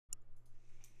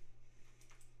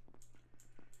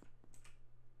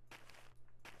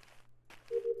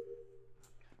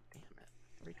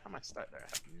I start there, I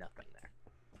have nothing there.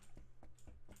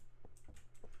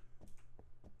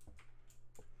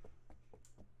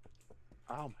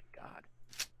 Oh my god.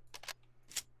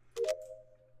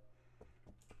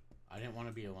 I didn't want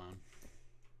to be alone.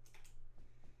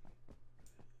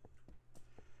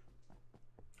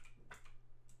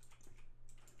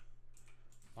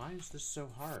 Why is this so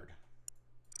hard?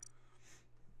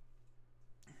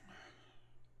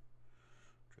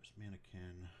 Dress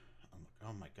mannequin.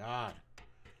 Oh my god.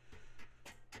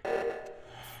 Oh,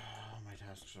 my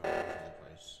tasks are all over the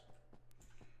place.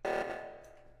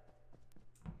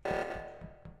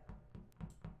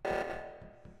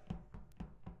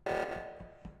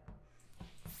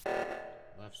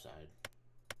 Left side.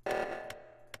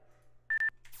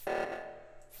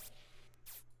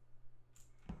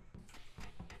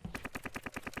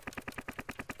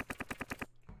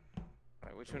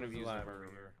 Alright, which one of you is the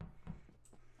murderer?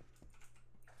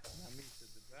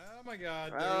 Oh my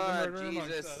god, there's a Oh, murderer amongst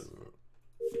Jesus. us.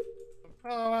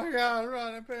 Oh my god,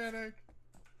 run and panic.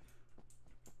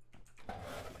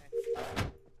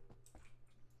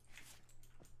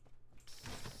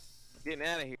 Getting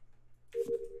out of here.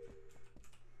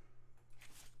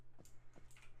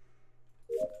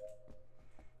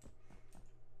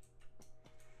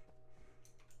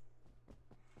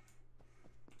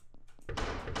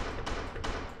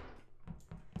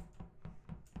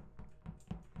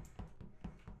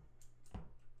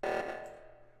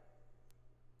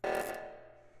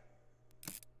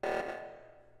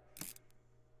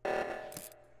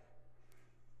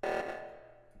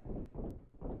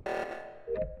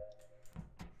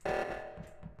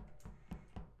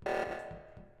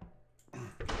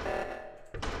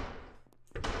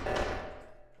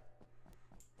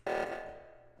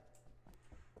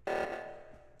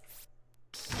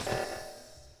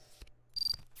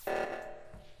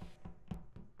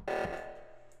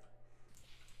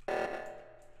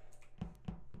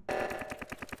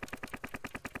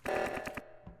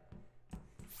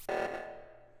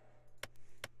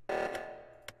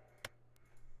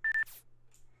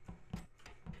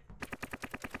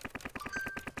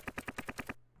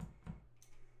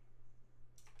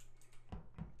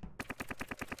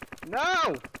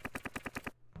 No!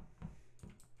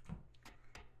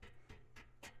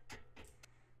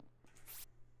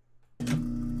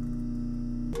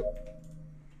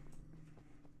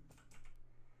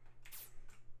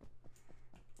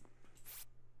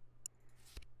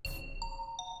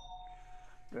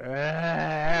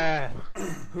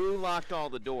 Who locked all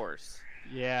the doors?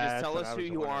 Yeah. Just tell that's us what I who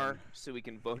was you wondering. are so we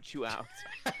can vote you out.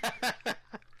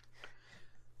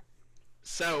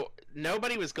 So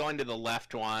nobody was going to the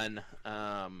left one.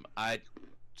 I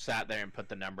sat there and put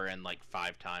the number in like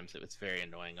 5 times. It was very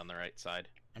annoying on the right side.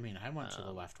 I mean, I went to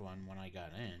the left one when I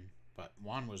got in, but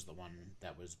Juan was the one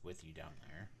that was with you down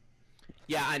there.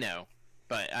 Yeah, I know.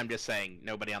 But I'm just saying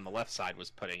nobody on the left side was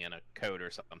putting in a code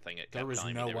or something. It There kept was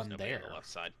telling no me there was one nobody on there. the left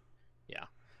side. Yeah.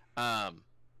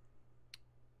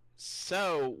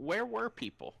 So where were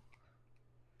people?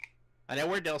 I know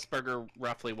where Delsberger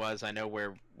roughly was. I know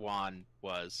where Juan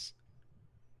was.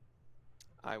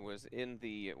 I was in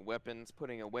the weapons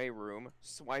putting away room,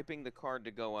 swiping the card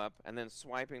to go up, and then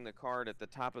swiping the card at the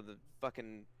top of the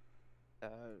fucking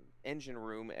engine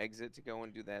room exit to go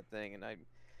and do that thing. And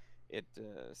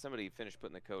somebody finished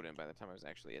putting the code in by the time I was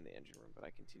actually in the engine room, but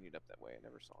I continued up that way. I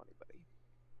never saw anybody.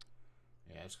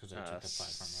 Yeah, it's because I took the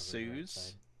platform over the right Suze?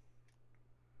 side.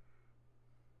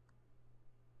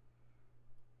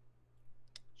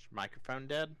 Is your microphone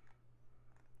dead?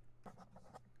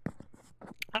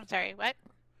 I'm sorry, what?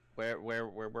 Where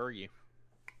were you?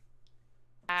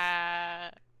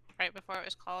 Right before it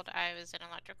was called, I was in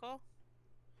electrical.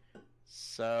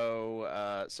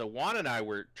 So, so Juan and I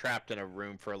were trapped in a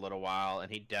room for a little while,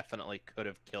 and he definitely could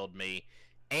have killed me.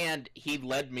 And he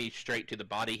led me straight to the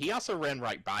body. He also ran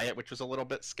right by it, which was a little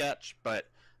bit sketch, but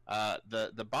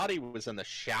the body was in the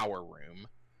shower room.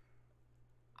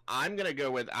 I'm going to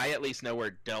go with, I at least know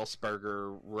where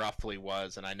Delsberger roughly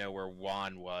was, and I know where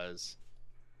Juan was.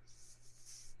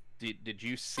 Did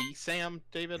you see Sam,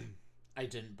 David? I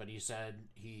didn't, but he said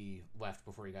he left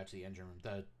before he got to the engine room.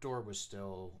 The door was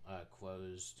still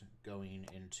closed going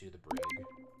into the brig.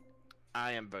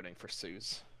 I am voting for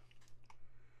Suze.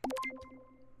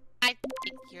 I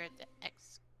think you're the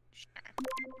ex. Sure.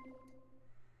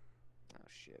 Oh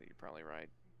shit, you're probably right.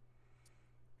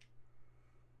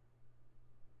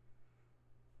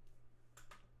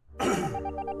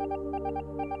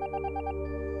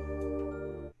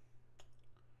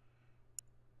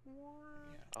 Yeah.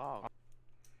 Oh.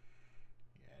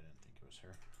 Yeah, I didn't think it was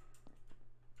her.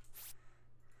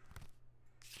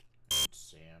 It's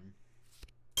Sam.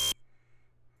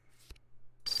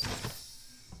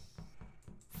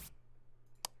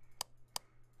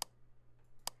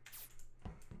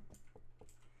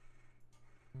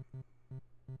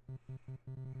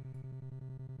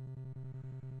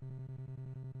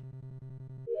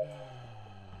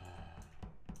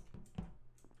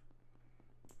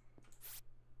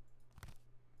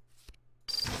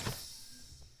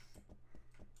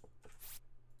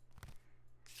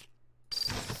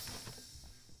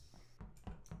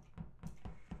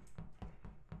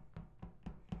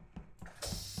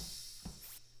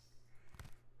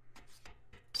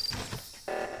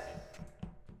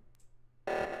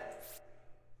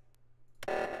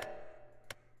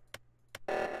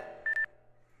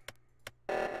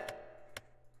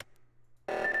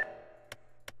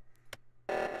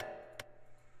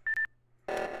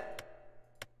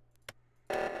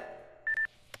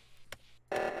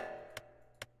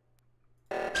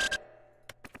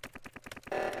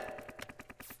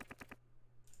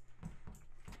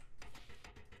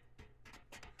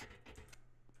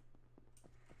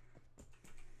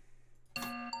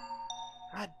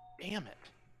 God damn it.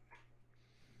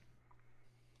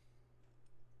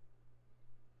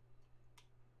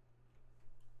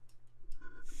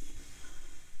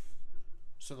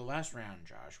 So the last round,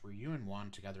 Josh, were you and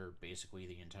Juan together basically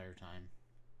the entire time?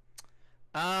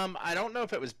 I don't know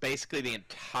if it was basically the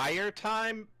entire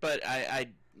time, but I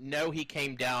know he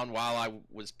came down while I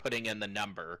was putting in the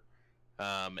number.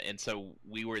 And so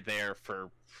we were there for,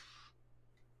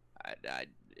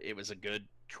 it was a good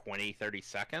 20, 30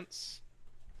 seconds.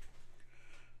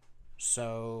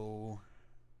 So,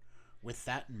 with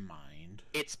that in mind...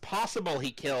 It's possible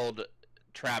he killed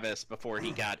Travis before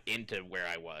he got into where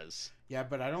I was. Yeah,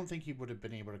 but I don't think he would have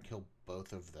been able to kill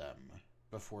both of them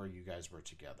before you guys were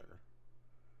together.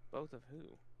 Both of who?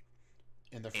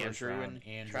 In the first Andrew round, and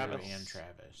Andrew Travis. and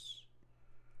Travis.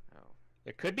 Oh.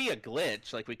 There could be a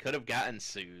glitch, like we could have gotten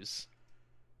Sue's.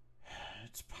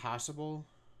 It's possible.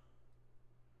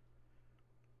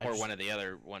 Or one of the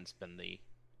other ones been the...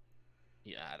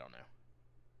 Yeah, I don't know.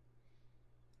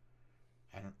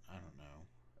 I don't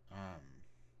know.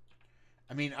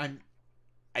 I mean,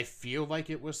 I feel like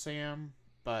it was Sam,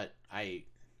 but I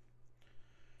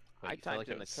What, you feel typed like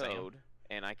in it the was Sam? code,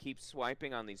 and I keep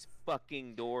swiping on these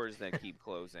fucking doors that keep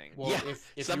closing. well, Yeah,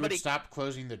 if somebody- you would stop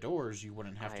closing the doors, you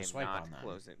wouldn't have I to am swipe not on them.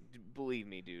 closing. Believe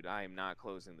me, dude, I am not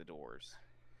closing the doors.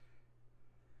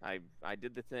 I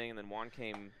did the thing, and then Juan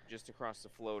came just across the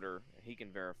floater. He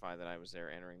can verify that I was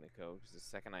there entering the code, because the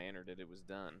second I entered it, it was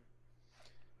done.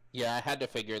 Yeah, I had to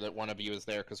figure that one of you was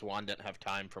there because Juan didn't have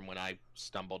time from when I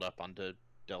stumbled up onto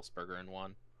Delsberger and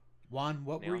Juan. Juan,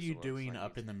 what He were also you looks doing like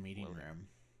up he's in the meeting floating. room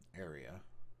area?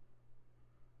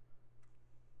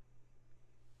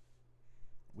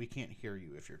 We can't hear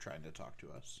you if you're trying to talk to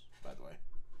us, by the way.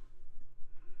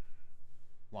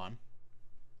 Juan?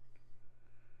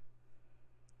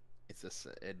 Is this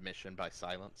admission by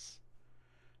silence?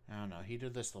 I don't know. He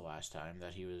did this the last time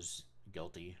that he was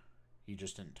guilty. He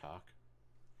just didn't talk.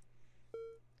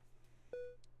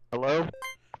 Hello?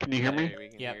 Can you hear me? Hey, we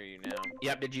can Yep. hear you now.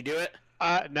 Yep, did you do it?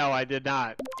 No, I did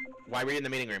not. Why were you in the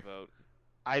meeting room? Vote.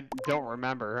 I don't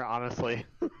remember, honestly.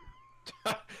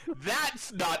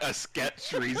 That's not a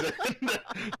sketch reason.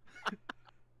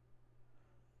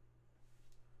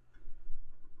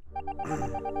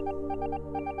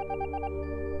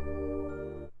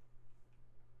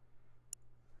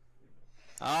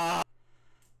 Ah,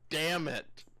 damn it.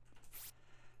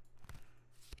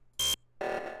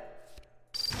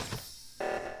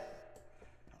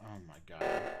 Oh my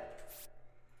god.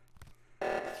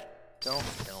 Don't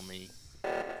kill me.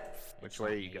 Which It's way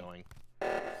not are you me. going?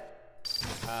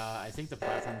 I think the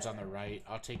platform's on the right.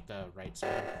 I'll take the right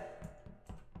side.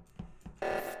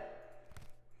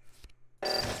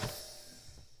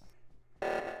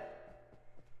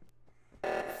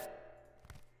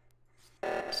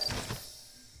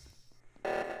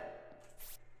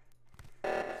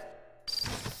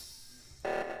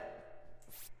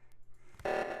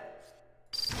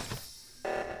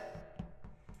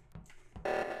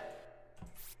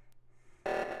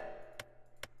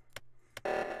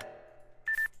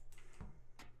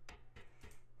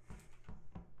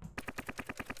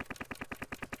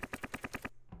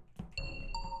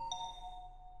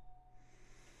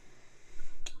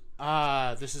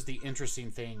 This is the interesting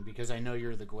thing because I know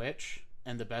you're the glitch,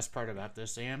 and the best part about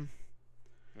this, Sam,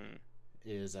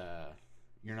 is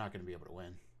you're not going to be able to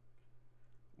win.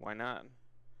 Why not?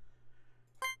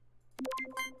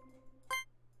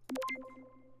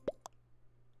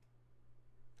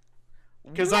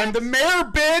 Because I'm the mayor,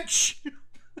 bitch!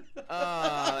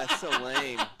 Oh, that's so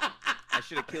lame. I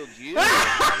should have killed you.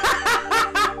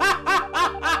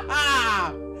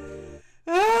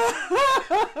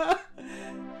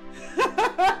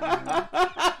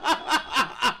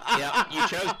 Yeah, you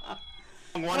chose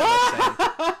one of us, Sam.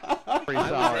 Pretty I was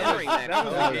solid. entering that That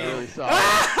was code. a Really game. solid.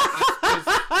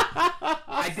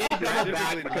 I fall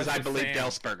back Specifically because I because of believe Sam.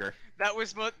 Delsberger. That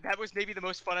was maybe the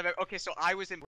most fun I've ever. Okay, so I was in